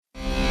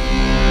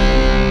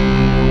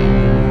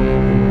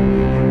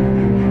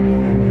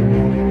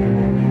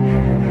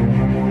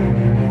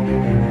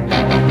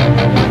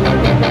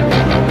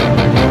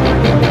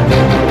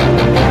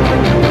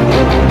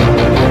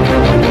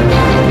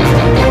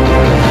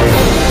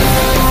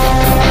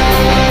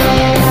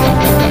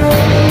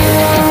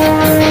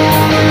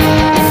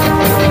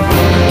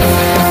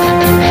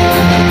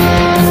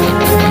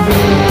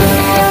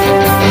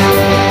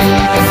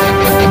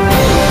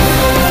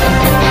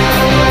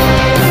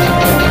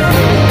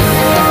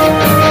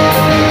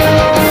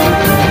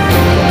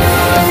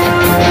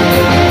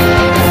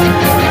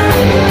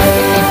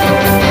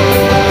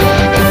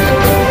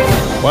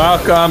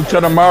NTNRadio.com,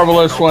 to the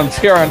marvelous ones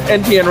here on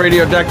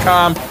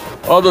NTNRadio.com,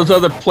 all those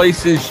other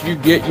places you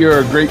get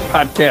your great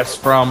podcasts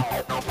from,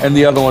 and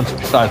the other ones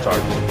besides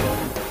ours.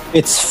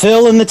 It's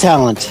Phil and the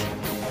Talent.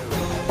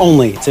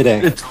 Only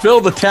today. It's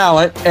Phil the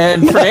Talent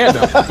and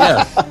Fernando.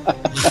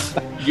 Yes.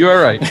 You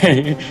are right.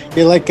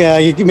 You're like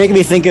you're making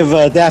me think of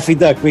Daffy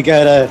Duck. We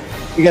got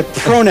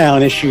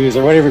pronoun issues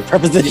or whatever,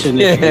 preposition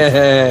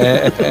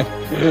issues.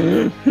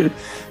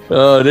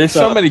 There's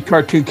so many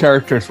cartoon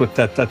characters with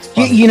that. That's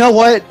funny. You know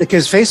what?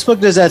 Because Facebook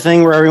does that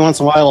thing where every once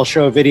in a while it'll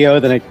show a video,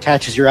 then it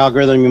catches your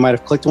algorithm. You might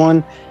have clicked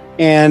one.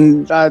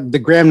 And the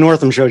Graham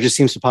Northam show just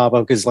seems to pop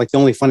up because, like, the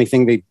only funny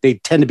thing, they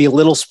tend to be a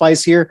little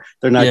spicier.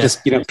 They're not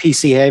just,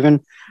 PC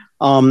haven.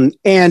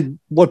 And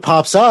what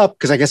pops up,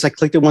 because I guess I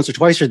clicked it once or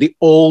twice, are the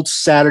old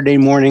Saturday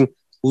morning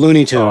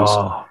Looney Tunes.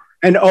 Oh.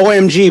 And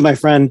OMG, my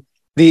friend,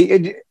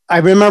 I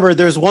remember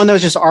there's one that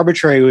was just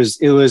arbitrary.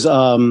 It was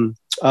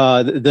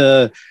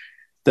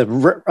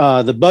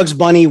the Bugs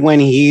Bunny when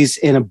he's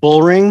in a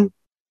bull ring.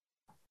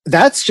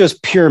 That's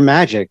just pure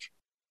magic.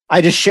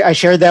 I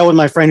shared that with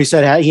my friend who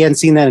said he hadn't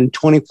seen that in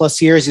 20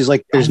 plus years. He's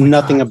like, there's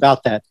nothing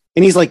about that.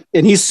 And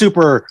he's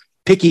super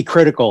picky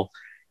critical.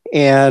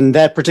 And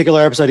that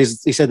particular episode,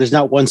 he said, there's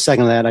not 1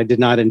 second of that I did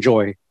not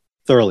enjoy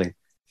thoroughly.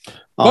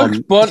 But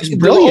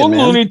the old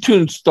Looney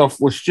Tunes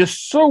stuff was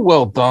just so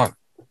well done.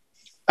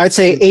 I'd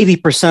say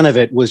 80% of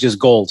it was just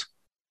gold.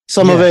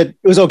 Some of it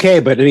was okay,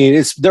 but I mean,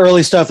 it's the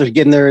early stuff. They're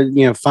getting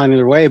there, finding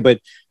their way.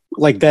 But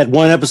like that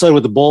one episode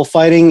with the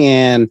bullfighting,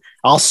 and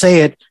I'll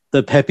say it,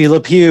 the Pepe Le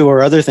Pew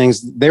or other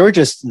things, they were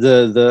just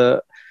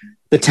the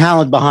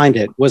talent behind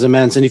it was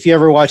immense. And if you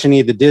ever watch any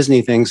of the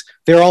Disney things,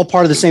 they're all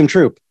part of the same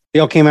troupe. They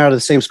all came out of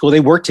the same school. They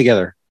worked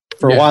together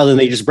for a while, and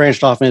they just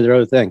branched off into their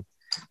own thing.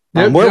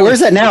 Where's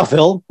that now,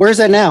 Phil? Where's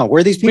that now?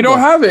 Where are these people? We don't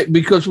have it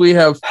because we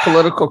have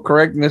political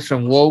correctness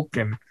and woke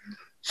and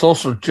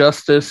social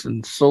justice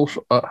and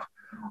social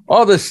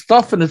all this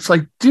stuff. And it's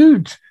like,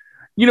 dudes,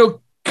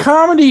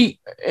 comedy.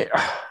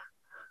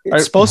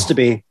 It's supposed to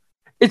be.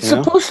 It's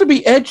supposed to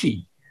be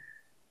edgy.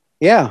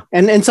 Yeah,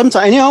 and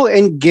sometimes I'll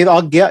give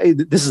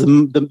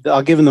them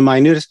the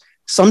minutest.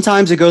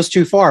 Sometimes it goes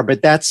too far,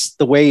 but that's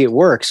the way it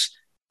works.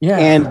 Yeah.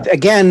 And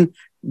again,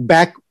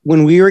 back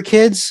when we were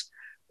kids,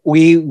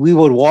 we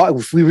would walk.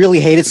 If we really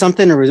hated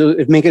something or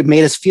it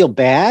made us feel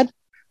bad,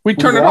 we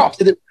turn it off.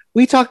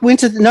 Went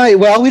to the night.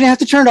 Well, we didn't have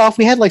to turn it off.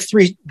 We had like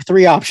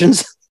three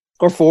options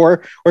or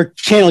four, or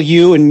channel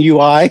U and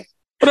UI.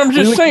 But I'm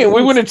just saying,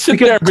 we wouldn't sit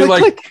there and be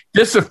like,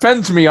 this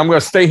offends me. I'm going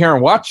to stay here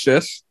and watch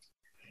this.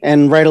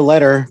 And write a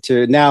letter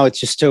to, now it's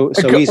just so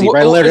easy.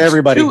 Write a letter to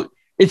everybody.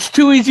 It's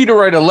too easy to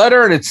write a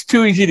letter, and it's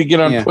too easy to get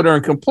on Twitter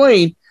and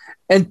complain.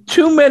 And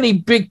too many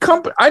big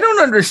companies. I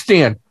don't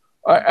understand.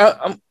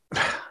 I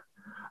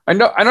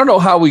don't know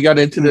how we got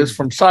into this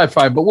from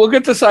sci-fi, but we'll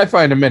get to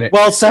sci-fi in a minute.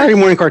 Well, Saturday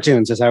morning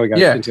cartoons is how we got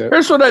into it.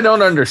 Here's what I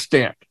don't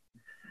understand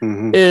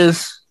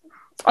is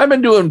I've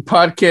been doing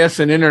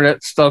podcasts and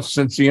internet stuff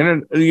since the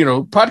internet,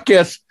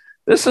 podcasts.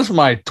 This is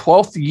my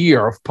 12th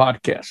year of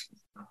podcasting.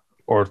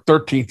 Or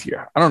 13th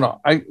year. I don't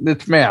know.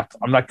 It's math.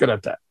 I'm not good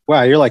at that.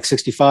 Wow, you're like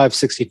 65,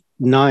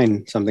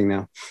 69 something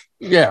now.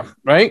 Yeah,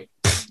 right?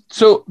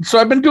 So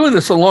I've been doing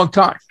this a long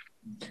time.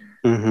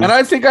 And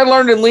I think I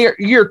learned in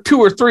year 2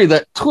 or 3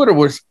 that Twitter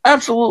was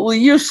absolutely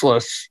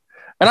useless.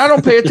 And I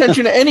don't pay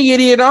attention to any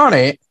idiot on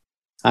it.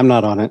 I'm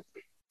not on it.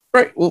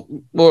 Right.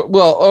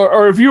 Well,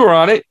 or if you were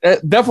on it,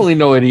 definitely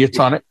no idiots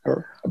on it.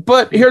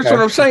 But here's what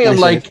I'm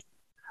saying.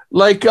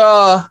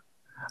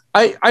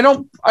 I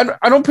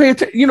don't pay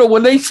attention.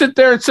 When they sit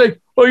there and say,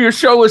 "Oh, your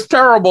show is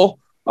terrible,"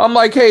 I'm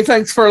like, "Hey,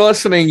 thanks for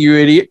listening, you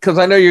idiot," because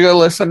I know you're going to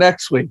listen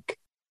next week,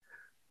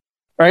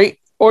 right?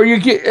 Or you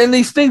get in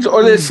these things,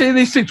 or they say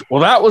these things.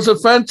 Well, that was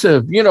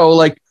offensive.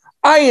 Like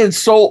I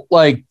insult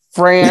like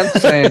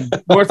France and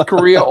North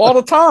Korea all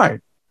the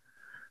time,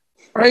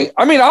 right?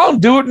 I mean, I'll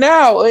do it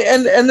now,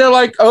 and they're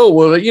like, "Oh,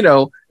 well,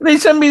 and they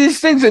send me these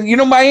things, and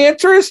my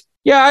answer is,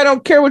 yeah, I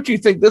don't care what you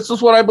think. This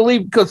is what I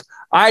believe because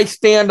I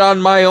stand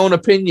on my own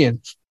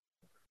opinions."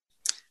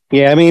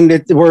 Yeah, I mean,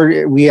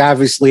 we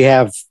obviously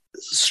have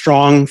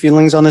strong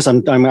feelings on this.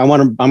 I'm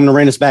going to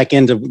rein us back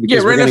into.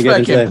 Rein us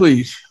back in,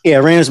 please. Yeah,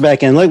 rein us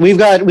back in. Like we've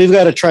got a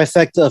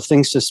trifecta of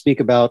things to speak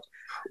about.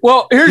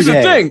 Well, here's the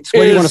thing. So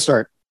where do you want to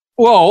start?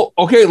 Well,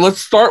 okay, let's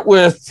start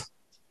with,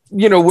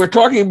 we're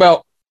talking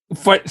about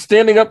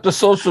standing up to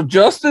social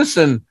justice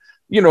and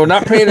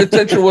not paying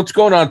attention to what's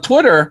going on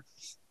Twitter.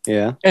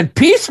 Yeah, and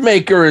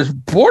Peacemaker is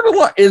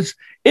borderline is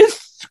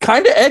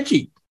kind of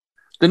edgy.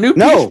 The new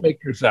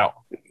Peacemaker's out.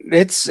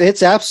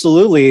 It's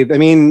absolutely. I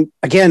mean,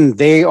 again,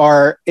 they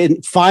are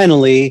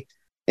finally,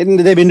 and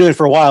they've been doing it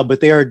for a while,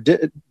 but they are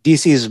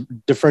DC's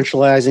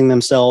differentializing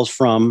themselves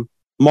from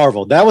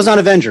Marvel. That was on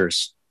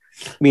Avengers.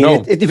 I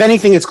mean, if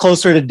anything, it's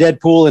closer to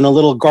Deadpool and a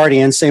little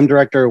Guardian, same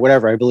director or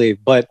whatever, I believe.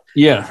 But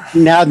yeah,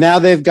 now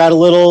they've got a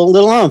little.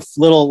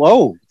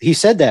 Oh, he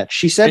said that.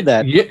 She said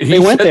that. They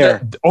went there.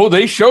 That. Oh,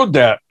 they showed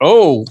that.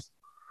 Oh,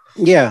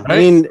 yeah. Right? I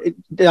mean,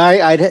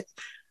 I'd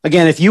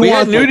again, if you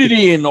want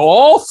nudity in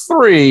all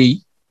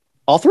 3,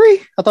 All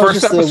three? I thought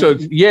First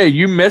episode. Yeah,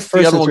 you missed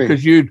the other one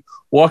because you'd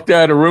walked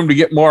out of the room to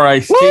get more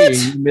iced tea. And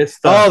you missed.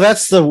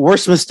 That's the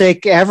worst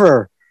mistake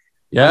ever.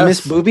 Yeah,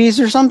 missed boobies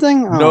or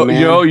something. Oh,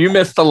 no, you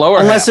missed the lower.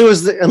 Unless half.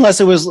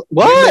 It was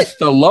what? You missed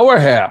the lower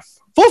half.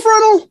 Full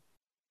frontal.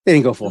 They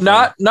didn't go full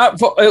frontal.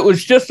 Not. It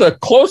was just a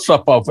close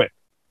up of it.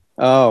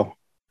 Oh.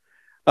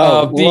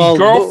 The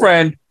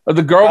girlfriend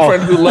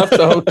who left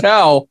the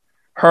hotel.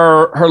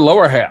 Her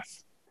lower half.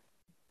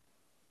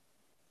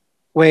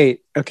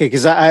 Wait, okay,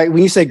 because when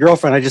you say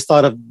girlfriend, I just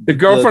thought of the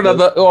girlfriend of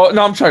the. Oh,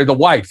 no, I'm sorry, the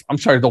wife. I'm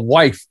sorry, the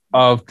wife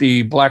of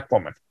the black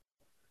woman.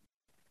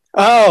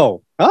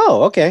 Oh,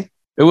 okay.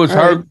 It was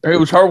her. Right. It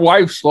was her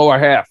wife's lower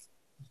half.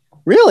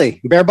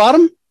 Really, bare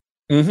bottom,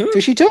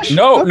 tushy tush.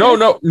 No,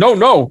 okay.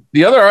 no.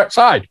 The other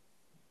side.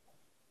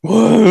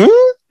 What?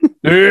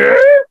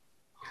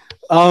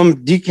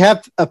 Do you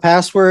have a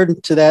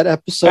password to that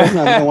episode?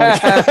 How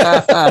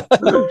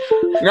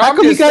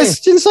come you guys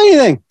didn't say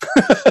anything?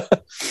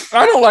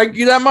 I don't like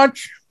you that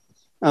much.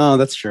 Oh,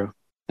 that's true.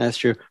 That's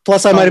true.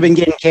 Plus, I might have been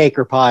getting cake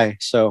or pie.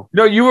 So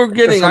no, you were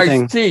getting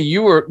iced tea.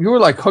 You were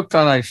like hooked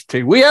on iced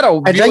tea. We had I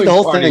drank the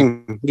whole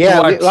thing.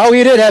 Yeah.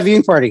 We did have a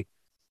viewing party.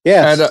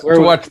 Yeah, to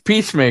watch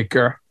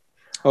Peacemaker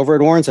over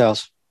at Warren's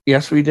house.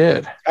 Yes, we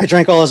did. I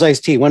drank all his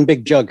iced tea, one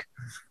big jug.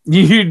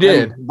 You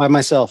did by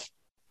myself.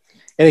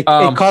 And it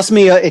cost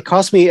me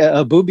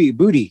a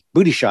booty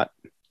shot.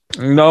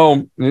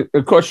 No,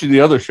 it cost you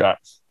the other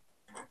shots.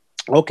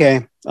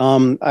 Okay.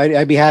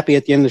 I'd be happy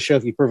at the end of the show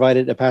if you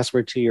provided a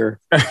password to your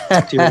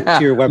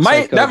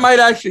website. That might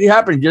actually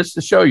happen just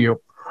to show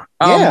you.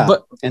 Yeah.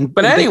 But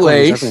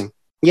anyways.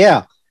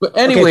 Yeah. But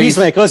anyways. Okay,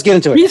 Peacemaker. Let's get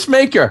into it.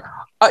 Peacemaker.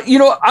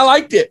 I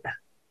liked it.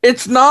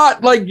 It's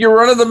not like your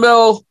run of the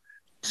mill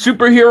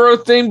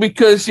superhero thing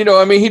because, he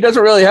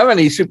doesn't really have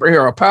any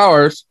superhero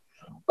powers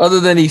other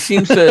than he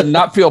seems to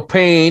not feel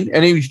pain,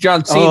 and he was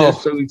John Cena,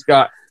 so he's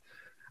got.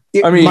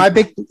 My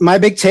big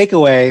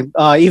takeaway,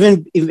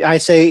 even if I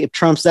say it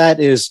trumps that,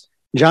 is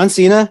John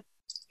Cena.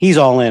 He's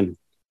all in.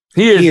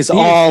 He is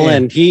all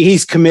in.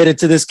 He's committed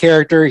to this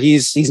character.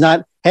 He's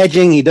not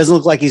hedging. He doesn't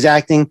look like he's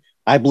acting.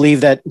 I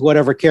believe that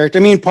whatever character.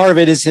 I mean, part of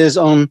it is his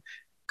own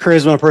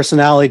charisma,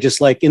 personality. Just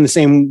like in the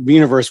same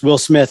universe, Will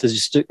Smith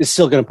is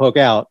still going to poke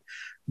out,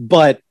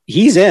 but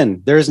he's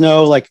in. There's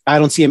no I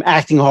don't see him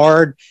acting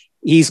hard.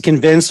 He's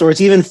convinced, or it's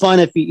even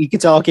fun if you can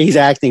tell. Okay, he's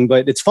acting,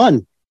 but it's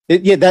fun.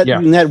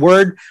 That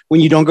word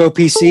when you don't go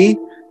PC,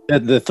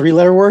 the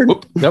 3-letter word.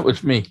 Oop, that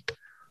was me.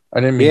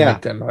 I didn't mean to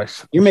make that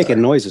noise. You're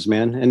making noises,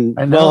 man.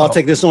 And I'll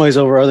take this noise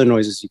over other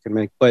noises you can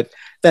make. But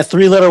that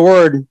 3-letter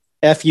word,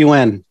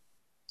 FUN.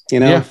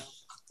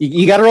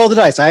 You got to roll the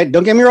dice.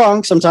 Don't get me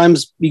wrong.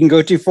 Sometimes you can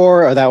go too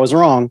far, or that was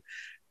wrong.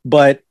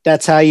 But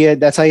that's how you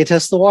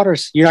test the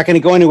waters. You're not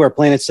going to go anywhere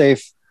playing it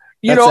safe.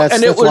 It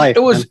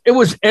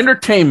was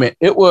entertainment.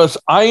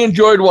 I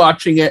enjoyed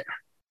watching it.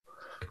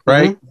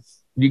 Right. Mm-hmm.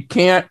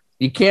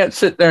 You can't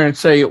sit there and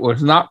say it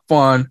was not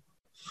fun.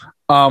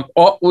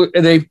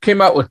 They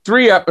came out with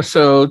 3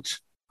 episodes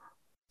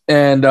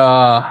and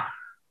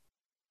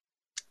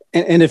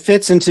it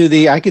fits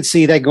into I could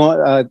see that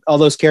going, all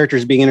those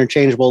characters being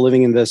interchangeable,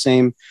 living in the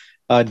same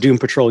Doom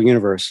Patrol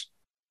universe.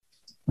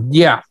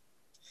 Yeah.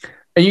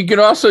 And you can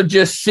also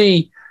just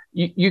see,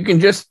 you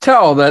can just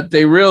tell that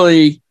they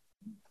really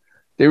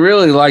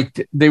liked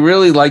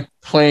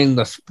playing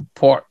the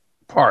part.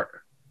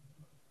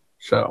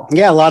 So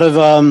yeah, a lot of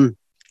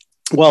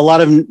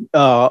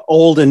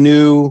old and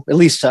new, at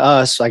least to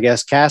us, I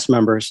guess, cast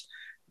members.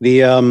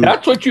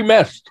 That's what you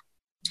missed.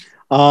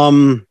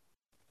 That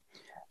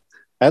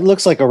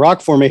looks like a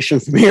rock formation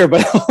from here,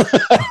 but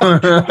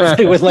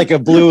with like a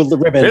blue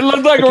ribbon. It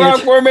looked like a rock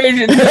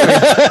formation.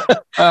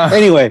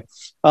 Anyway,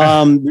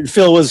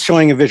 Phil was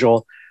showing a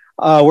visual.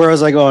 Where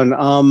was I going?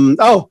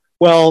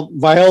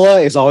 Viola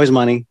is always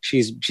money.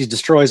 She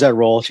destroys that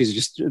role.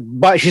 She's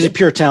a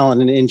pure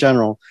talent in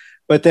general.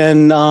 But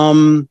then we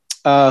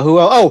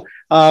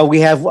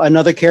have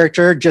another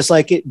character just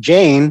like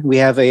Jane. We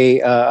have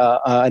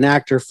an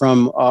actor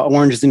from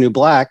Orange is the New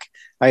Black.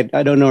 I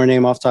don't know her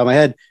name off the top of my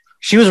head.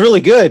 She was really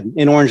good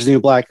in Orange is the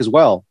New Black as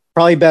well.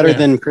 Probably better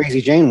than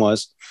Crazy Jane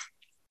was.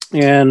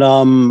 And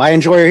I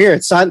enjoy her here.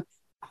 It's not,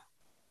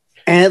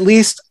 and at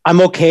least I'm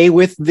okay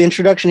with the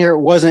introduction here. It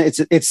wasn't.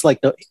 It's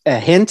like a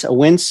hint, a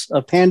wince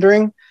of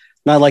pandering,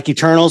 not like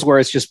Eternals where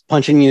it's just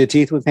punching you in the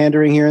teeth with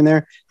pandering here and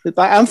there.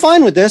 I'm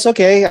fine with this.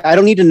 Okay, I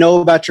don't need to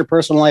know about your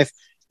personal life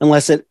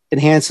unless it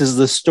enhances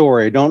the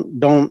story.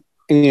 Don't.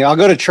 I'll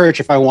go to church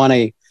if I want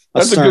a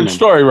That's sermon. A good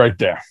story right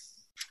there.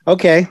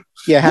 Okay,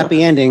 yeah,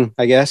 happy ending,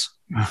 I guess.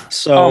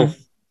 So,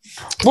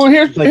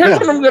 here's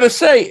what I'm going to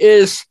say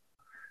is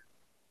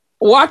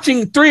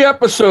watching 3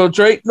 episodes,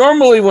 right?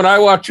 Normally when I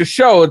watch a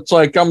show, it's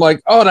like, I'm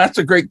like, oh, that's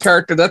a great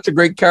character. That's a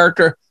great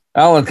character.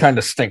 Alan kind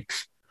of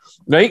stinks,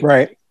 right?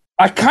 Right.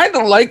 I kind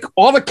of like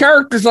all the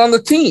characters on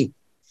the team.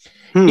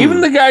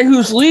 Even the guy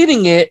who's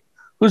leading it,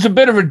 who's a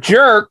bit of a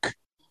jerk.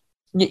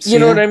 You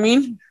know what I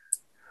mean?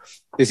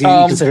 Is he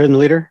considered the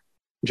leader?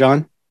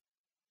 John?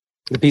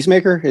 The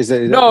Peacemaker?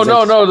 No.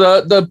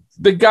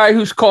 The guy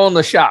who's calling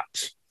the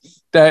shots.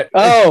 that.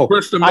 I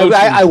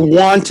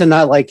want to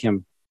not like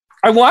him.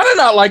 I want to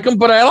not like him,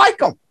 but I like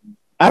him.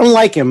 I don't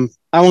like him.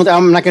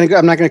 I'm not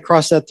gonna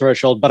cross that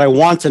threshold, but I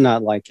want to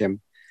not like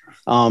him.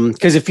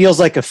 Because it feels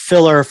like a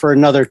filler for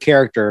another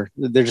character.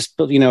 They're just,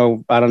 I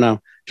don't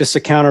know, just a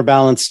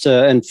counterbalance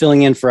to and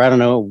filling in for, I don't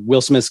know,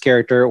 Will Smith's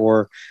character,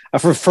 or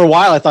for a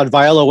while I thought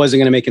Viola wasn't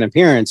going to make an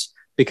appearance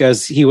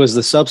because he was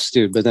the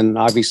substitute, but then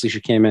obviously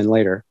she came in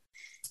later.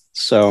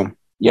 So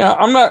yeah,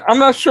 I'm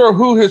not sure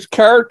who his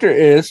character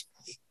is,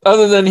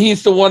 other than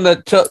he's the one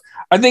that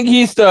I think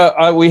he's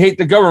the we hate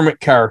the government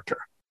character,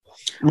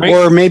 right?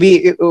 Or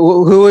maybe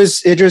who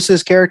is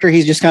Idris's character?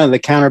 He's just kind of the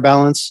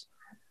counterbalance.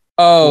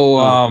 Oh,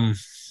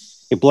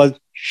 a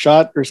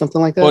Bloodshot or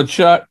something like that.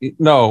 Bloodshot,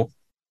 no,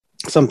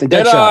 something.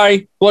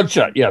 Deadeye,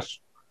 Bloodshot, yes.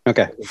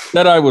 Okay,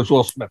 Deadeye was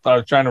Will Smith. I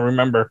was trying to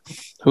remember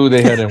who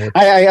they had in with.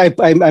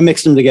 I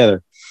mixed them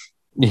together.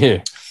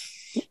 Yeah,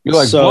 you're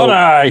like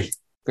Bloodeye.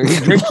 He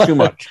drinks too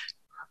much.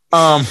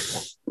 No,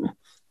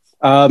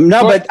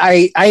 but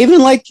I even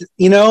liked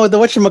the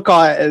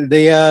whatchamacallit,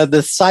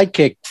 the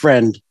sidekick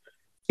friend.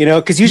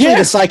 Because usually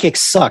the sidekick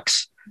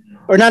sucks.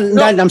 Or not,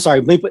 I'm sorry,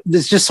 but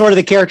it's just sort of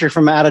the character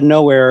from out of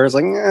nowhere. It's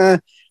like,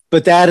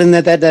 but that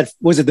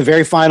was it. The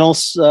very final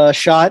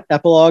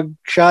epilogue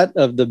shot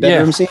of the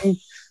bedroom scene.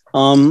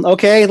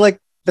 Okay, like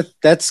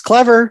that's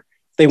clever.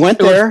 They went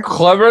there.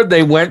 Clever.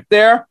 They went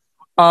there.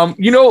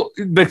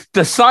 The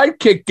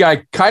sidekick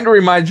guy kind of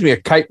reminds me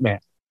of Kite Man.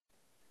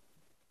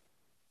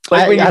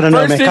 Like I don't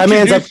know, man. Kite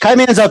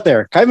Man's up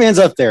there. Kite Man's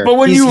up there. But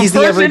when he's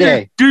the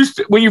everyday.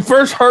 When you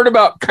first heard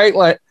about Kite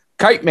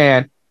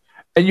Man.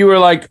 And you were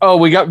like, oh,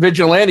 we got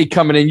Vigilante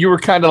coming in. You were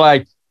kind of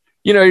like,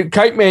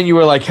 Kite Man, you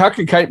were like, how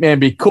can Kite Man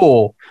be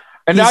cool?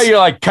 And now you're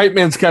like, Kite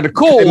Man's kind of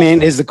cool. Kite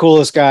Man is the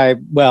coolest guy.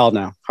 Well,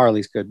 no,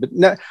 Harley's good. But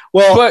no,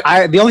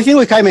 the only thing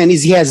with Kite Man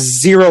is he has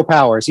zero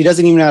powers. He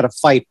doesn't even know how to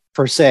fight,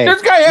 per se.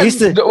 This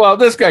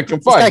guy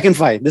can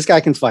fight. This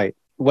guy can fight.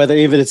 Whether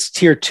even it's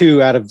tier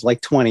 2 out of like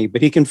 20,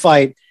 but he can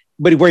fight.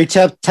 But where he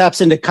taps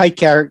into Kite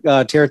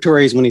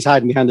territories when he's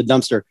hiding behind the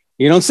dumpster.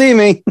 You don't see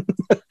me.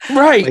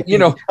 Right. Okay,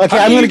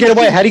 I'm going to get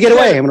away. How do you get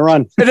away? I'm going to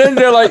run. And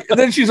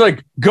then she's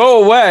like,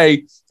 go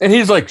away. And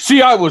he's like,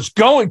 see, I was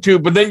going to,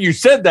 but then you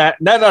said that.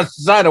 And that's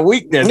a sign of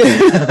weakness.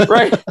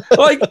 Right.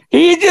 Like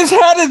he just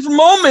had his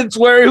moments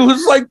where it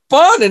was like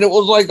fun. And it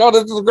was like, oh,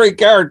 this is a great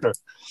character.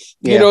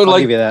 Yeah, I'll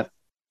give you that.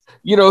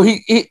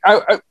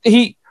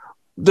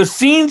 The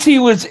scenes he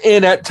was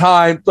in at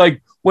times,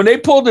 like when they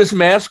pulled his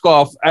mask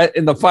off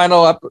in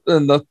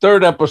the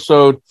third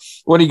episode,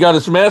 when he got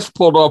his mask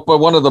pulled off by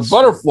one of the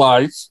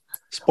butterflies.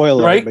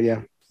 Spoiler, right? But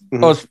yeah.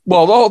 Mm-hmm. Oh,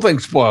 well, the whole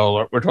thing's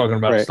spoiler. We're talking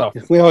about stuff.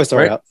 We always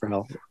throw it out for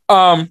hell.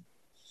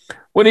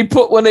 When they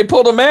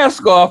pulled the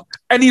mask off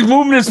and he's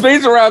moving his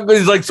face around because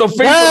he's like so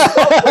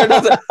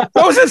that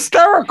was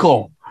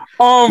hysterical.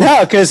 No,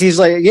 because he's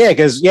like,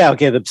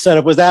 the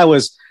setup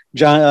was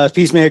John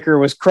Peacemaker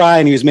was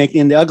crying, he was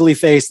making the ugly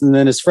face, and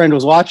then his friend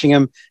was watching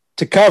him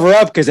to cover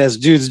up, because as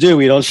dudes do,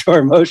 we don't show our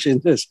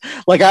emotions.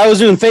 Like I was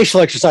doing facial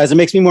exercise, it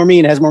makes me more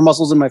mean, it has more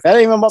muscles in my face.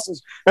 I have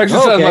muscles.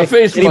 Exercise my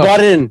face. And he bought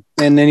in,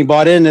 and then he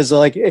bought in as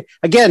like,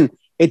 again,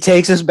 it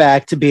takes us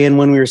back to being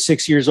when we were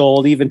 6 years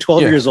old, even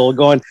 12 years old,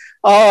 going,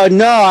 oh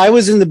no, I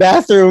was in the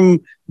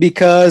bathroom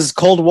because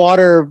cold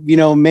water,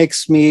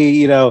 makes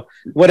me,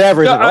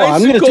 whatever. Like,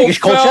 I'm going to take a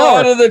cold shower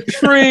out of the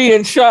tree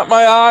and shot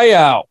my eye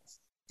out.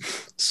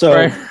 So,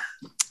 right.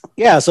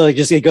 Yeah, so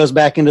it goes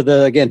back into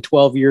the, again,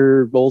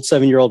 12-year-old,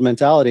 7-year-old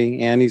mentality.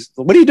 And he's,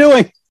 what are you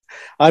doing?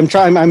 I'm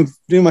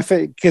doing my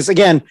face. Because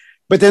again,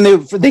 but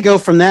then they go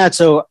from that.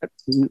 So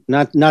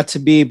not to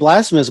be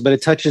blasphemous, but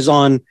it touches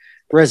on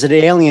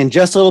Resident Alien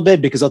just a little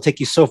bit, because I'll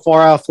take you so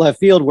far off left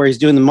field where he's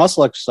doing the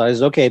muscle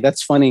exercises. Okay,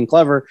 that's funny and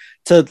clever.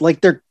 To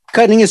like they're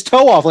cutting his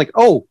toe off. Like,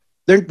 oh,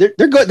 they're good.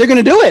 They're going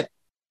to do it.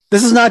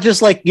 This is not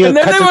just like, and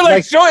then they were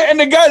like showing, and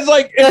the guy's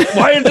like,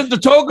 why isn't the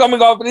toe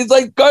coming off? And he's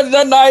like, because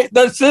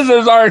the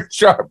scissors aren't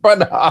sharp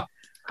enough.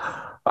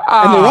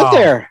 And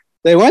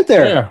they went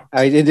there.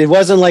 Yeah. It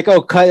wasn't like,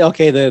 oh, cut.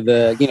 Okay,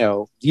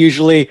 the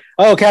usually,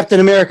 oh, Captain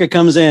America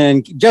comes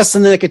in just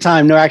in the nick of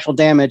time, no actual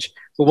damage,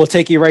 but we'll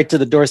take you right to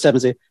the doorstep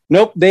and say,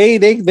 nope. They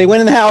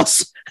went in the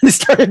house and they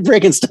started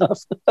breaking stuff.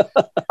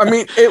 I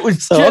mean, it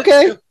was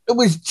It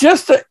was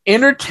just an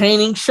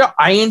entertaining show.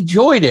 I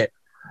enjoyed it.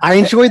 I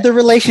enjoyed the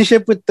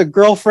relationship with the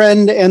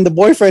girlfriend and the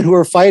boyfriend who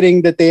were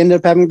fighting that they ended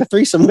up having the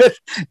threesome with.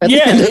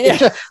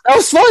 That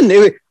was fun.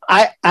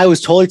 I was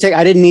totally taken.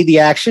 I didn't need the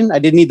action. I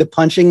didn't need the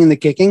punching and the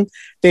kicking.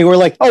 They were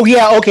like, oh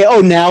yeah, okay.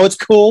 Oh, now it's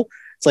cool.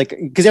 It's like,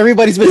 because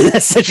everybody's been in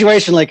that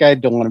situation. Like, I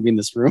don't want to be in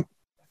this room.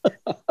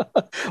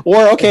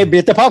 Or okay, be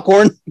at the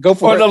popcorn. Go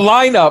for it. Or the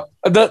lineup.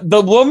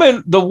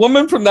 The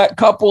woman from that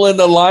couple in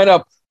the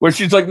lineup, where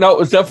she's like, no, it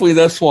was definitely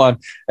this one.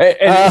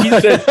 And he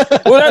said,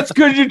 well, that's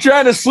because you're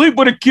trying to sleep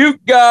with a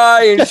cute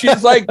guy. And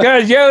she's like,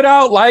 because you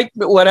don't like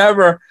me,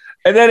 whatever.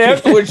 And then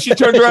afterwards, she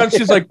turned around and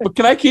she's like, but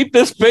can I keep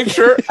this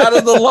picture out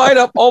of the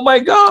lineup? Oh, my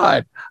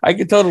God. I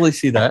can totally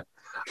see that.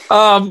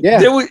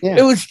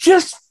 It was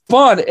just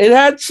fun. It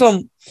had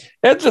some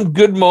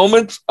good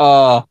moments.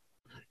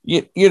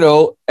 you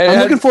know, I'm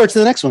looking forward to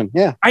the next one.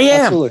 Yeah, I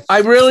am. Absolutely. I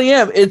really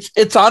am.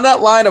 It's on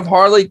that line of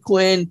Harley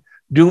Quinn,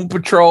 Doom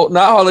Patrol,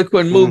 not Harley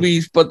Quinn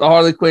movies, but the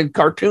Harley Quinn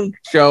cartoon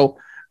show,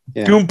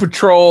 Doom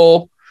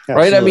Patrol.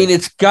 Absolutely. Right. I mean,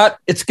 it's got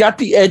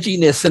the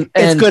edginess and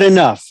it's good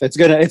enough.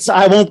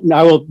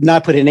 I will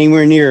not put it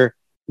anywhere near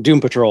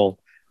Doom Patrol,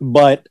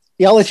 but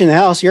yeah, I'll let you in the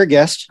house. You're a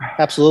guest.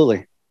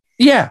 Absolutely.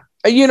 Yeah.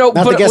 You know,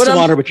 not the guest of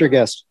honor, but your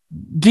guest.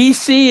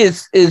 DC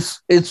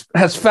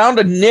has found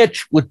a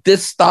niche with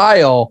this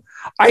style.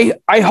 I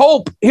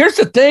hope. Here's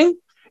the thing: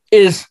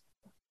 is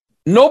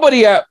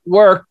nobody at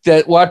work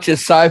that watches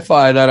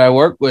sci-fi that I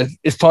work with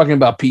is talking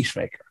about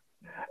Peacemaker,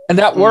 and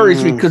that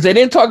worries me because they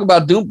didn't talk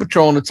about Doom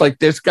Patrol, and it's like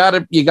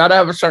you gotta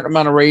have a certain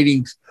amount of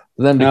ratings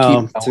for them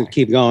to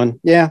keep going.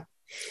 Yeah,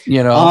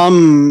 you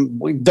know.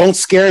 Don't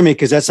scare me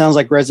because that sounds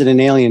like Resident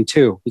Alien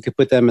 2. You could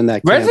put them in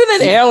that.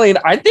 Resident Alien,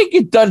 I think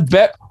it done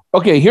better.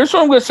 Okay, here's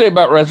what I'm going to say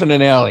about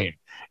Resident Alien: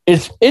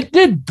 is it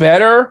did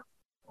better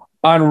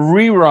on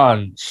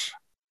reruns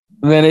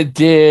than it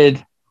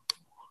did.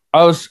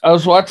 I was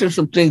watching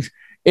some things.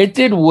 It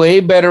did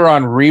way better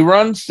on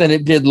reruns than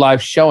it did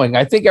live showing.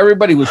 I think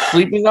everybody was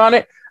sleeping on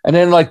it, and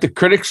then like the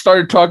critics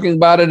started talking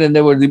about it, and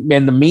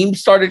the memes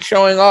started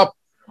showing up,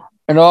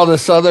 and all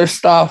this other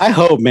stuff. I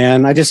hope,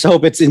 man. I just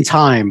hope it's in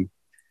time.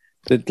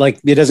 That like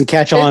it doesn't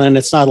catch on, and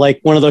it's not like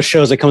one of those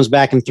shows that comes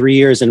back in 3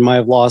 years and might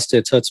have lost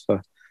its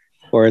chutzpah.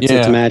 Or it's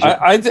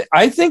magic.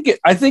 I think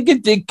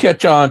it did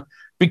catch on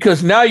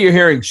because now you're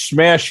hearing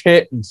smash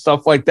hit and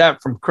stuff like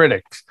that from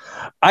critics.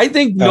 I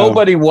think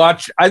nobody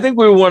watched. I think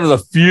we were one of the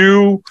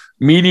few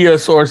media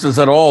sources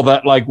at all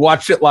that like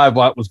watched it live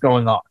while it was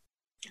going on.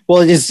 Well,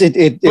 it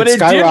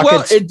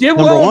skyrockets. It did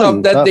well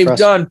enough that they've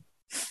done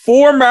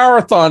 4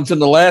 marathons in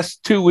the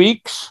last 2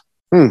 weeks.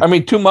 I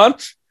mean, 2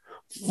 months.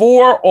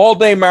 4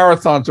 all-day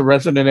marathons of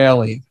Resident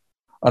Alien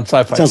on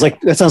Sci-Fi.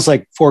 That sounds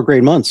like 4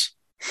 great months.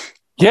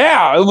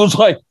 Yeah, it was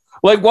like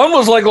one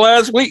was like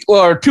last week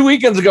or 2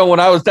 weekends ago when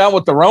I was down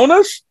with the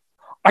Ronas.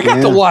 I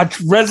got to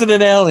watch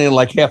Resident Alien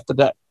like half the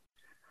day.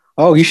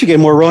 Oh, you should get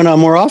more Rona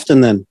more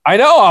often then. I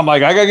know. I'm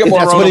like, I got to get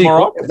more Rona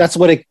more often. That's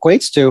what it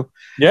equates to.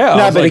 Yeah.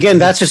 No, but again,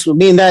 that's just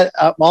mean that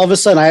all of a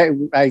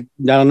sudden, I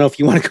don't know if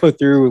you want to go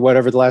through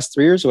whatever the last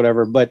 3 years or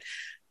whatever, but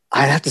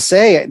I'd have to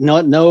say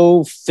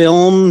no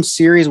film,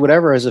 series,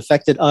 whatever has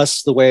affected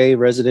us the way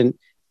Resident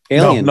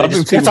Alien. No,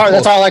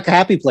 that's all like a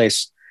happy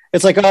place.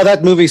 It's like, oh,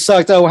 that movie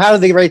sucked. Oh, how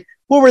did they write?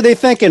 What were they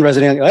thinking,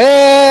 Resident Alien?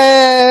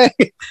 Hey!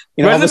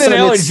 You know, Resident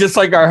Alien is just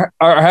like our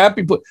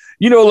happy place.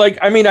 You know, like,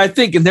 I mean, I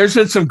think, and there's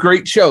been some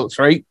great shows,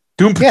 right?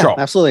 Doom Patrol.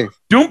 Yeah, absolutely.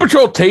 Doom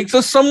Patrol takes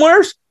us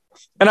somewheres.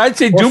 And I'd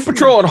say Doom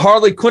Patrol and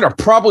Harley Quinn are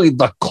probably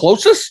the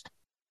closest.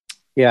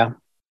 Yeah.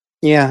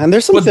 Yeah. And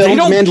there's some films. They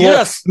don't get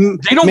us.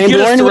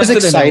 Mandalorian was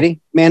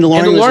exciting.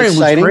 Mandalorian was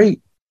exciting.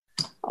 Great.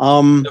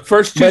 The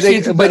first 2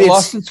 seasons but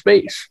Lost in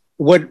Space.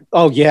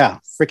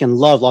 Freaking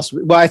love Lost.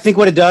 Well, I think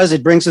what it does,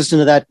 it brings us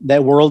into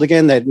that world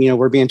again that, you know,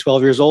 we're being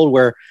 12 years old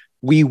where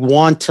we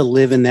want to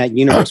live in that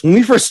universe. When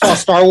we first saw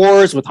Star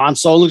Wars with Han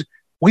Solo,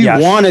 we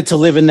wanted to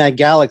live in that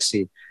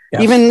galaxy.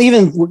 Yes.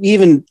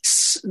 Even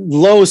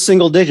low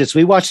single digits.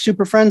 We watch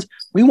Super Friends.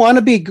 We want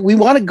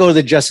to go to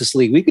the Justice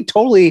League. We could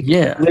totally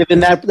live in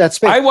that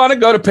space. I want to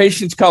go to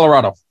Patience,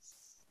 Colorado.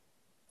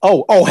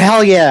 Oh,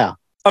 hell yeah.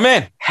 I'm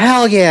in.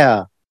 Hell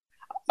yeah.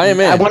 I am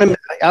in. I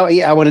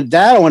wanted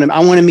that. I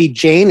want to meet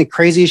Jane, as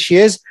crazy as she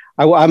is.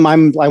 I'll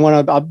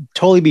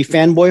totally be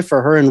fanboy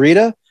for her and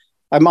Rita.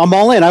 I'm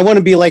all in. I want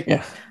to be like,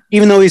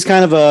 even though he's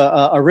kind of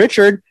a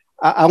Richard,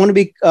 I want to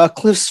be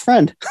Cliff's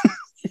friend.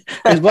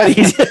 His buddy.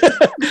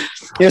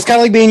 It's kind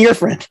of like being your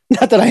friend.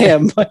 Not that I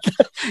am, but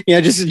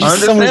just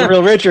someone's a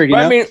real Richard. You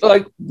know? I mean,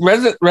 like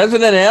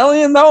Resident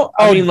Alien, though.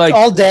 I mean, like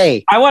all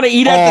day. I want to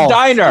eat at the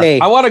diner. Day.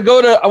 I want to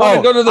go to. I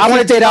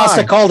want to date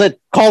Austin. Called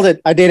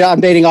it. I'm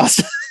dating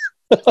Austin.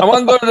 I want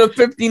to go to the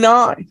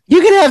 59.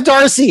 You can have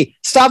Darcy.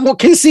 Stop.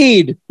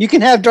 Concede. You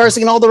can have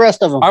Darcy and all the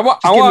rest of them. I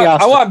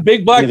want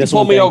Big Black to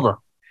pull me over.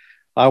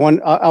 I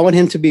want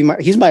him to be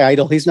he's my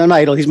idol. He's not my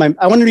idol.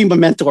 I want him to be my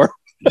mentor.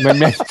 My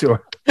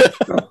mentor.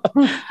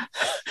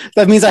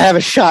 That means I have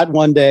a shot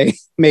one day,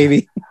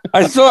 maybe.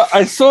 I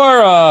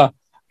saw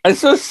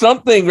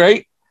something,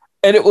 right?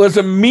 And it was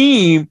a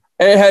meme.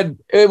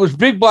 It was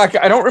Big Black.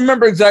 I don't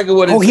remember exactly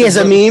what it was. Oh, he has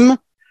a meme?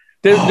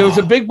 There was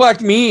a Big Black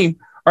meme,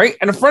 right?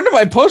 And a friend of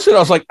mine posted, I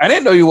was like, I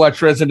didn't know you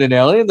watched Resident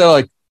Alien. They're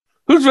like,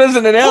 who's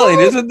Resident Alien?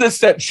 Isn't this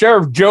that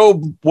Sheriff Joe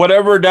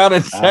whatever down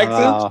in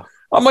Texas?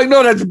 I'm like,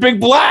 no, that's Big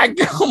Black.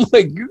 I'm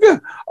like,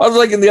 I was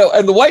like, and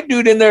the white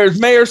dude in there is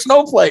Mayor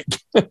Snowflake.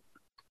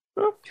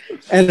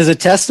 And as a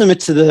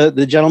testament to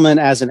the gentleman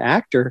as an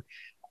actor,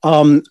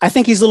 I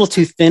think he's a little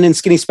too thin and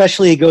skinny,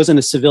 especially he goes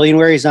into civilian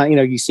wear. He's not,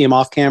 you see him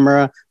off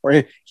camera,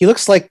 or he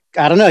looks like,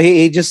 I don't know,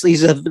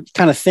 he's a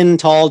kind of thin,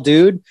 tall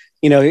dude.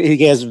 He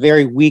has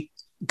very weak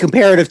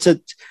comparative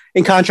to,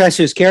 in contrast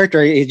to his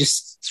character, it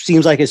just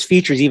seems like his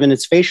features, even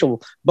his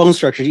facial bone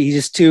structure, he's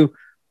just too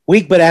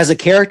weak. But as a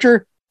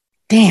character,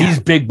 damn, he's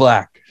Big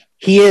Black.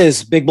 He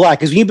is Big Black.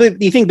 Because you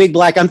think Big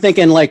Black, I'm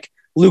thinking like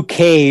Luke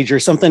Cage or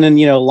something, and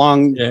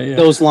along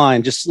those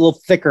lines, just a little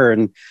thicker.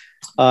 And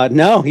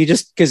no, he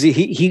just because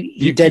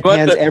he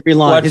deadpans every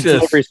line. His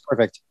delivery is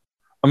perfect.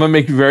 I'm gonna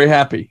make you very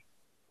happy.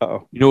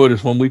 Oh, you know what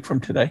is 1 week from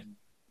today?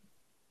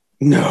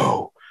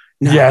 No.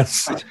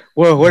 Yes.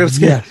 Well, what was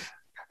good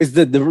is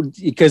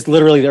because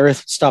literally the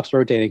Earth stops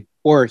rotating,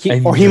 or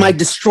he might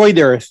destroy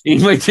the Earth. He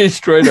might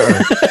destroy the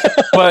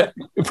Earth. But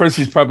first,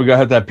 he's probably gonna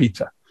have that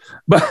pizza.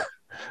 But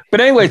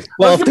anyways,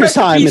 well, if there's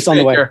time, it's on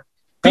the way.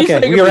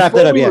 Okay, we wrap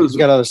that up. Yeah, we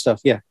got other stuff.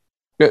 Yeah,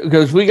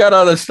 because we got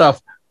other stuff.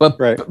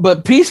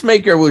 But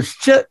Peacemaker was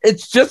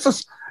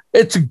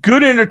it's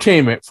good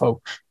entertainment,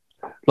 folks.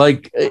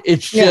 Like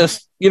it's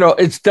just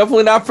it's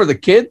definitely not for the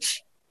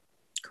kids.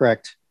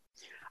 Correct.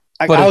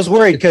 I was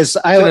worried because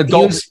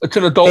it's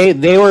an adult.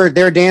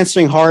 They're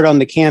dancing hard on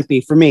the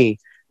campy for me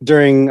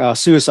during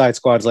Suicide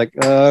Squad. Like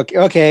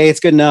okay, it's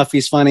good enough.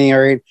 He's funny.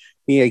 All right.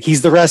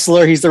 He's the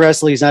wrestler. He's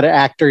not an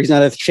actor. He's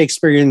not a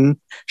Shakespearean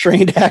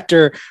trained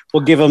actor.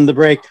 We'll give him the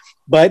break.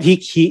 But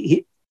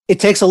he it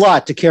takes a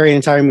lot to carry an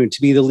entire movie,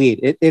 to be the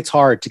lead. It's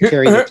hard to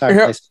carry the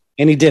entire place,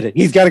 and he did it.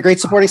 He's got a great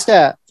supporting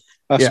squad,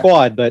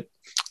 but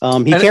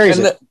he carries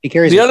it. He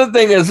carries the other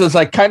thing is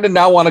I kind of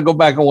now want to go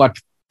back and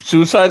watch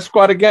Suicide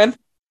Squad again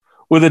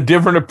with a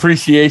different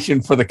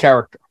appreciation for the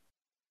character.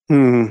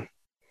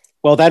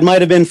 Well, that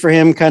might have been for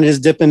him kind of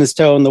just dipping his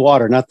toe in the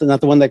water, not the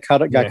one that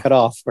got cut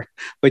off,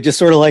 but just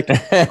sort of like,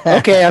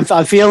 okay,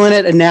 I'm feeling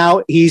it. And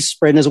now he's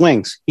spreading his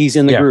wings. He's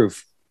in the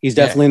groove. He's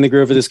definitely in the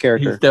groove of this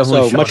character.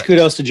 So much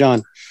kudos to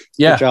John.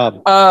 Yeah. Good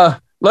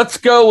job. Let's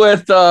go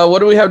with, what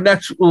do we have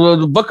next?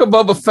 The Book of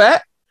Boba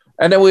Fett.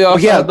 And then we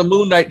also have the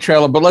Moon Knight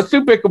trailer, but let's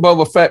do Book of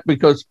Boba Fett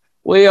because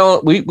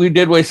we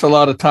did waste a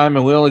lot of time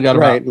and we only got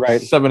about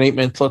 7-8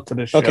 minutes left to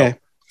this show. Okay.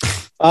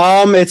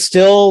 It's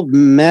still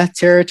meh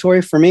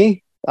territory for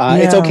me.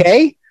 It's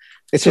okay.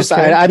 It's just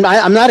okay.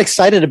 I'm not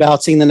excited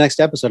about seeing the next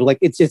episode. Like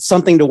it's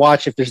something to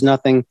watch if there's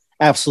nothing.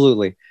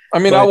 Absolutely. I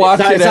mean, I'll watch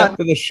it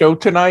after the show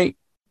tonight.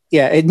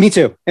 Yeah, me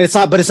too. And it's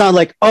not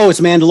like, oh, it's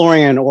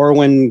Mandalorian, or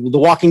when The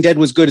Walking Dead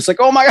was good. It's like,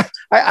 oh my God,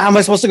 how am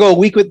I supposed to go a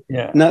week with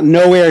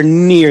nowhere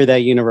near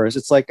that universe?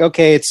 It's like,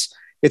 okay, it's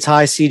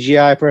high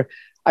CGI.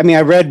 I mean,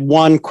 I read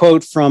one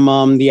quote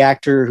from the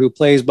actor who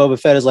plays Boba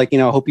Fett is like, I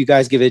hope you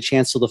guys give it a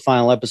chance till the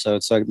final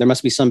episode. So there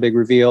must be some big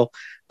reveal.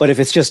 But if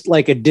it's just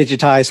like a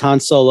digitized Han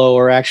Solo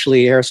or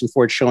actually Harrison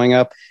Ford showing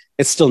up,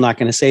 it's still not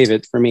going to save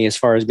it for me as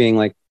far as being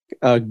like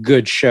a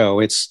good show.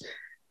 It's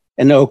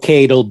an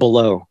okay to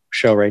below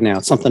show right now.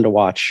 It's something to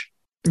watch.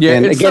 Yeah,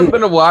 and it's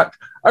something to watch.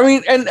 I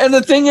mean, and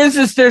the thing is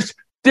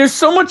there's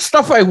so much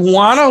stuff I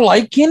want to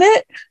like in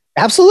it.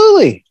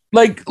 Absolutely.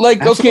 Like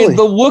okay,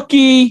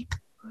 the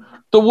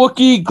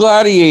Wookiee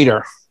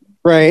gladiator,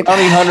 right?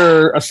 Bounty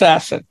hunter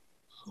assassin,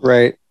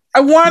 right?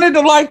 I wanted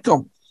to like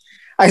him.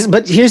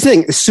 But here's the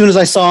thing: as soon as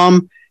I saw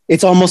him,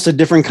 it's almost a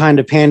different kind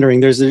of pandering.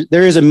 There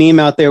is a meme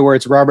out there where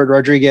it's Robert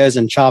Rodriguez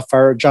and John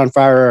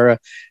Favreau.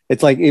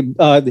 It's like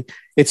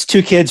it's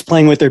two kids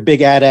playing with their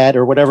big AT-AT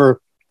or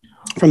whatever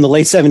from the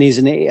late 70s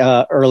and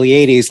early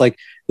 80s. Like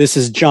this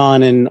is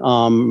John and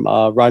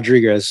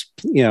Rodriguez,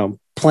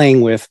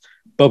 playing with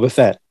Boba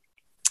Fett.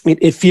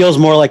 It feels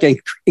more like an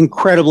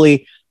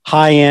incredibly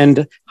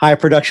high-end, high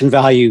production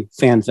value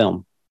fan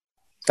film.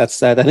 That's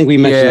that. I think we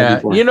mentioned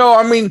that before.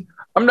 I mean,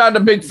 I'm not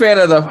a big fan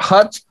of the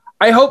Hutts.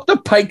 I hope the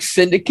Pike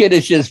Syndicate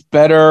is just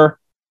better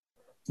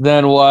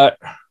than what.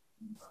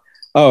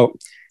 Oh,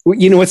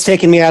 what's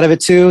taking me out of it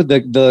too? The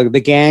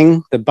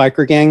gang, the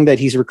biker gang that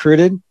he's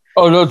recruited.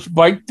 Oh, those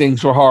bike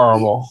things were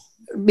horrible.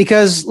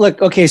 Because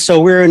look, okay, so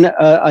we're in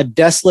a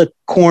desolate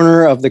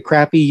corner of the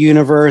crappy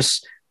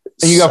universe.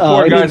 And you got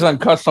four guys on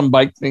custom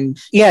bike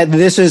things. Yeah,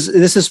 this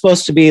is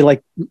supposed to be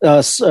like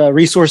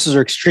resources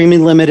are extremely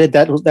limited.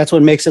 That's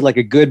what makes it like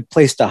a good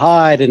place to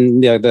hide,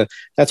 and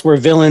that's where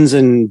villains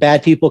and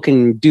bad people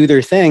can do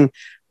their thing.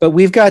 But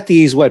we've got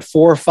these 4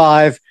 or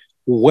 5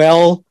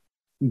 well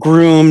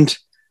groomed,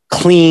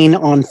 clean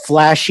on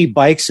flashy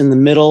bikes in the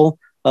middle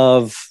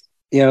of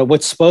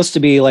what's supposed to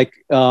be like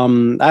I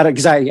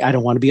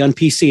don't want to be on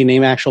PC and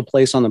name actual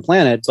place on the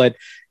planet, but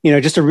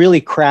just a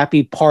really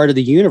crappy part of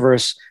the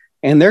universe.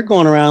 And they're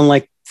going around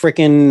like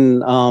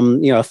freaking,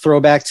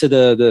 throwback to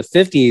the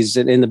 50s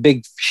in the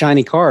big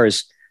shiny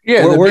cars.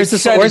 Yeah, where's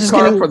this all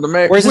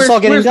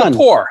getting done? The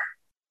poor?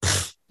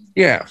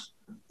 Yeah,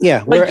 yeah.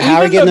 How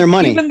are they getting their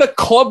money? Even the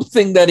club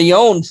thing that he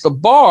owns, the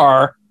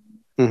bar,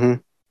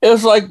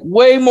 is like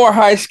way more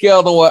high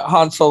scale than what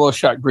Han Solo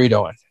shot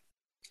Greedo in.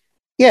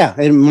 Yeah,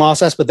 and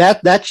Mos Espa,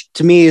 but that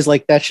to me is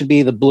like that should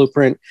be the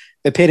blueprint,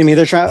 epitome.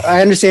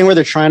 I understand where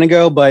they're trying to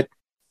go, but.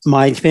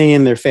 My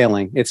opinion, they're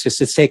failing. It's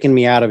taken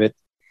me out of it.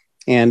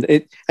 And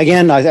it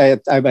again, I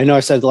know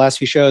I've said the last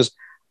few shows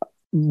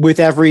with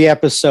every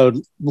episode,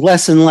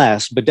 less and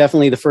less, but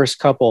definitely the first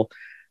couple,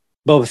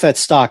 Boba Fett's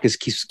stock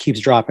keeps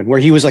dropping. Where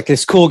he was like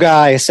this cool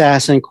guy,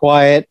 assassin,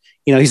 quiet.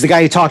 He's the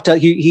guy who talked to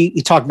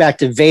he talked back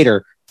to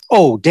Vader.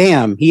 Oh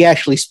damn, he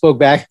actually spoke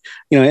back,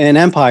 in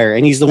Empire,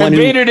 and he's the one.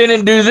 Vader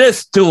didn't do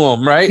this to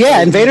him, right?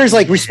 Yeah, and Vader's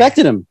like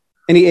respected him,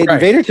 and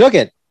Vader took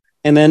it.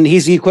 And then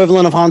he's the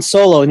equivalent of Han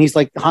Solo, and he's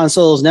like Han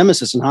Solo's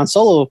nemesis. And Han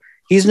Solo,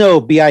 he's no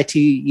BIT,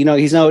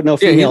 he's no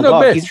female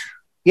dog.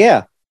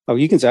 Yeah. Oh,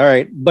 you can say all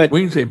right, but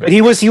we can say but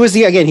he was he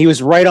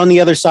was right on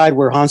the other side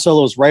where Han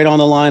Solo was right on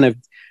the line of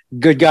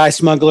good guy,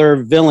 smuggler,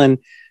 villain.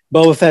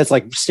 Boba Fett's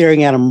like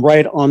staring at him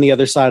right on the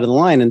other side of the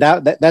line, and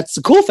that's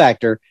the cool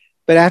factor.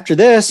 But after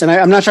this, and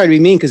I'm not trying to be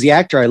mean because the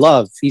actor I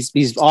love,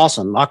 he's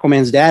awesome,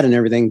 Aquaman's dad and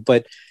everything,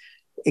 but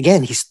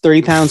again, he's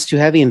 30 pounds too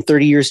heavy and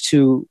 30 years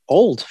too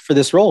old for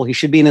this role. He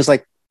should be in his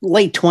like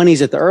late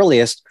 20s at the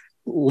earliest,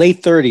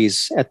 late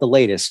 30s at the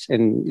latest.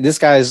 And this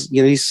guy's,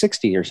 he's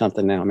 60 or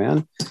something now,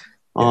 man.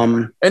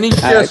 And he's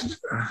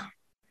just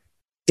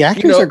the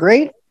actors are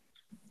great.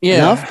 Yeah.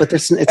 Enough, but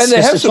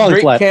they have some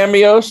great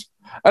cameos.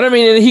 And I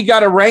mean, he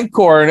got a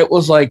Rancor and it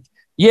was like,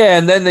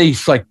 and then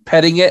he's like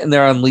petting it and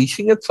they're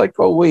unleashing it. It's like,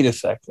 oh, wait a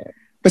second.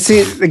 But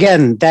see,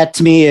 again, that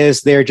to me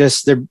is they're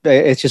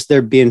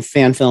being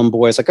fan film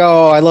boys. Like,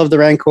 oh, I love the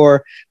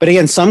Rancor. But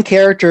again, some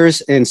characters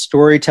in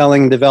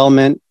storytelling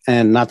development,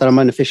 and not that I'm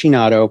an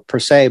aficionado per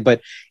se, but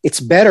it's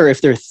better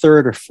if they're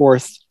third or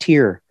fourth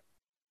tier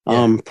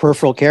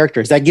peripheral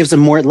characters. That gives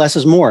them more. Less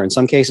is more in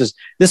some cases.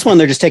 This one,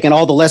 they're just taking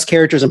all the less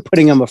characters and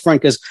putting them up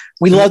front because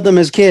we love them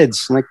as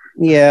kids. I'm like,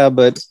 yeah,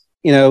 but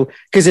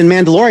because in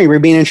Mandalorian, we're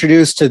being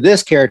introduced to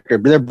this character,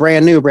 but they're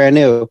brand new.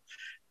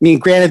 I mean,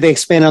 granted, they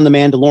expanded on the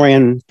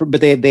Mandalorian,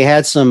 but they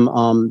had some.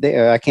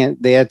 I can't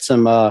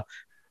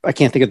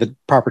think of the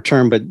proper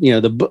term, but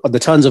the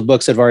tons of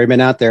books that have already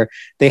been out there.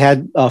 They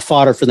had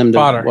fodder for them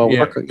to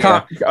work.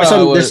 Yeah.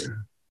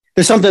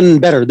 There's something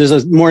better. There's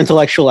a more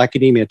intellectual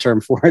academia term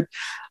for it.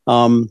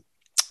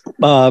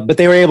 But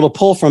they were able to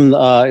pull from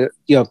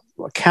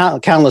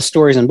countless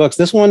stories and books.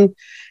 This one,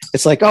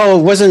 it's like, oh,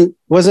 wasn't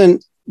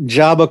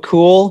Jabba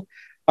cool?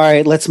 All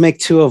right, let's make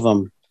two of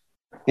them,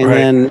 and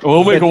then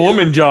we'll make a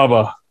woman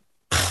Jabba.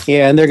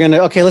 Yeah, and they're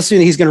gonna let's do.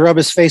 He's gonna rub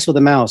his face with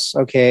a mouse.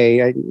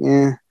 Okay,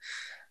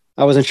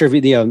 I wasn't sure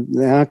if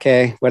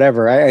okay,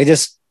 whatever. I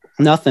just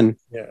nothing.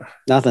 Yeah,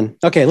 nothing.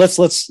 Okay, let's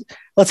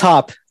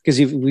hop because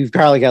we've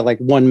probably got like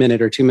 1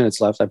 minute or 2 minutes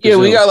left. Yeah,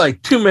 we got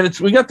like 2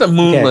 minutes. We got the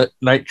Moonlit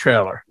Night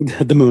trailer.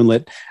 The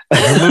Moonlit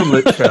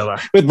trailer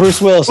with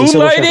Bruce Willis.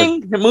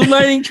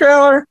 Moonlighting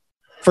trailer.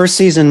 First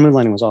season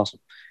Moonlighting was awesome.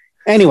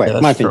 Anyway,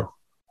 my opinion.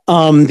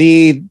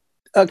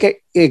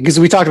 Because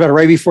we talked about it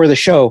right before the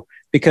show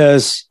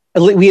because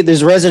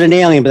there's Resident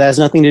Alien, but that has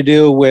nothing to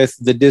do with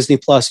the Disney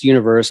Plus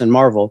universe and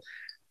Marvel.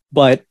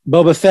 But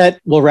Boba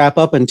Fett will wrap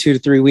up in 2 to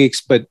 3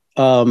 weeks, but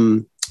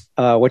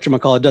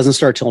whatchamacallit doesn't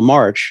start till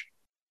March.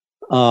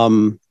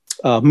 Moon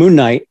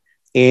Knight,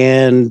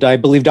 and I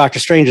believe Doctor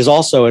Strange is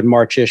also in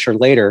March-ish or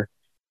later.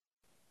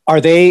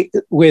 Are they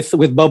with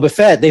Boba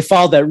Fett? They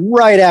followed that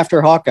right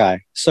after Hawkeye,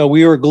 so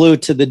we were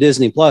glued to the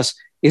Disney Plus.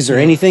 Is there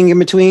anything in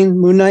between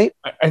Moon Knight?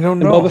 I don't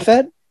know. Boba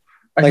Fett?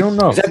 I don't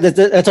know.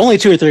 That's only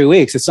 2 or 3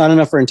 weeks. It's not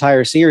enough for an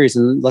entire series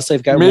unless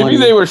they've got Maybe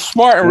they were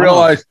smart and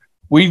realized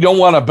we don't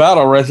want to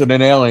battle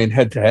Resident Alien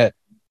head to head.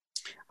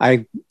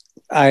 I,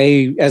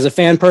 as a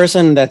fan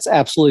person, that's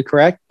absolutely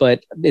correct.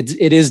 But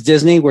it is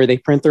Disney where they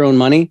print their own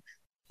money,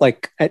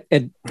 like at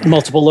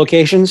multiple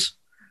locations.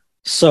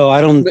 So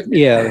I don't.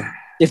 Yeah,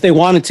 if they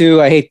wanted to,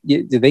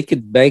 they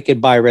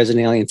could buy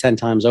Resident Alien 10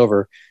 times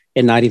over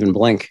and not even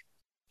blink.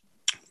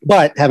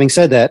 But having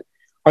said that,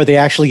 are they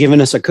actually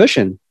giving us a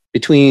cushion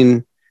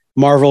between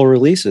Marvel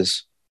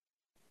releases?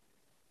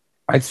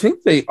 I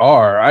think they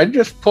are. I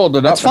just pulled it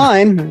up. That's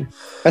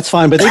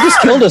fine. But they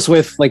just killed us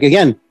with, like,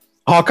 again,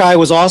 Hawkeye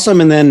was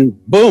awesome. And then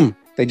boom,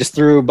 they just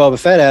threw Boba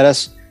Fett at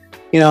us.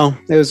 It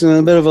was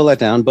a bit of a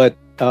letdown, but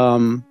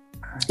I'm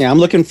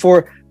looking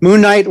for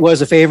Moon Knight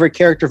was a favorite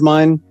character of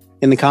mine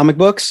in the comic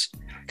books.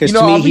 Because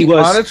to me, I'll be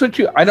honest with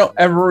you, I don't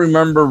ever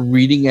remember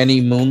reading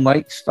any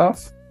Moonlight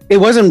stuff. It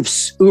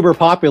wasn't uber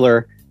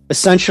popular.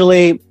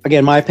 Essentially,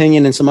 again, my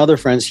opinion and some other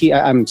friends,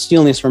 I'm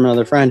stealing this from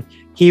another friend.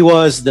 He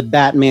was the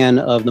Batman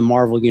of the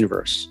Marvel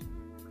universe.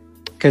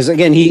 Because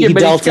again, he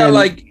dealt in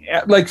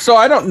like so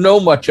I don't know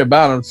much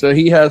about him. So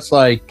he has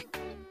like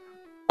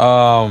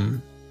it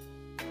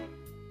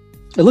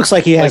looks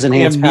like he has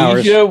enhanced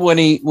powers when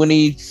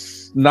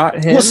he's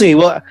not him. We'll see.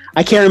 Well,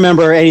 I can't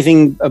remember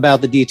anything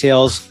about the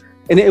details.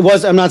 And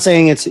I'm not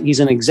saying he's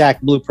an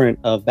exact blueprint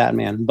of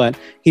Batman, but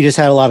he just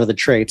had a lot of the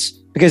traits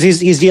because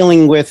he's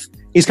dealing with,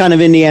 he's kind of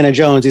Indiana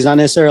Jones. He's not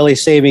necessarily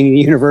saving the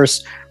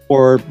universe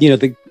or,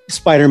 the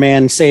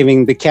Spider-Man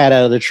saving the cat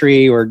out of the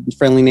tree or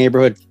friendly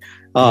neighborhood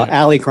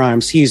alley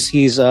crimes.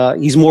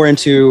 He's more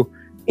into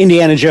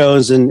Indiana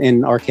Jones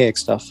and archaic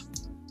stuff.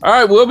 All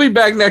right. We'll be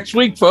back next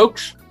week,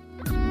 folks.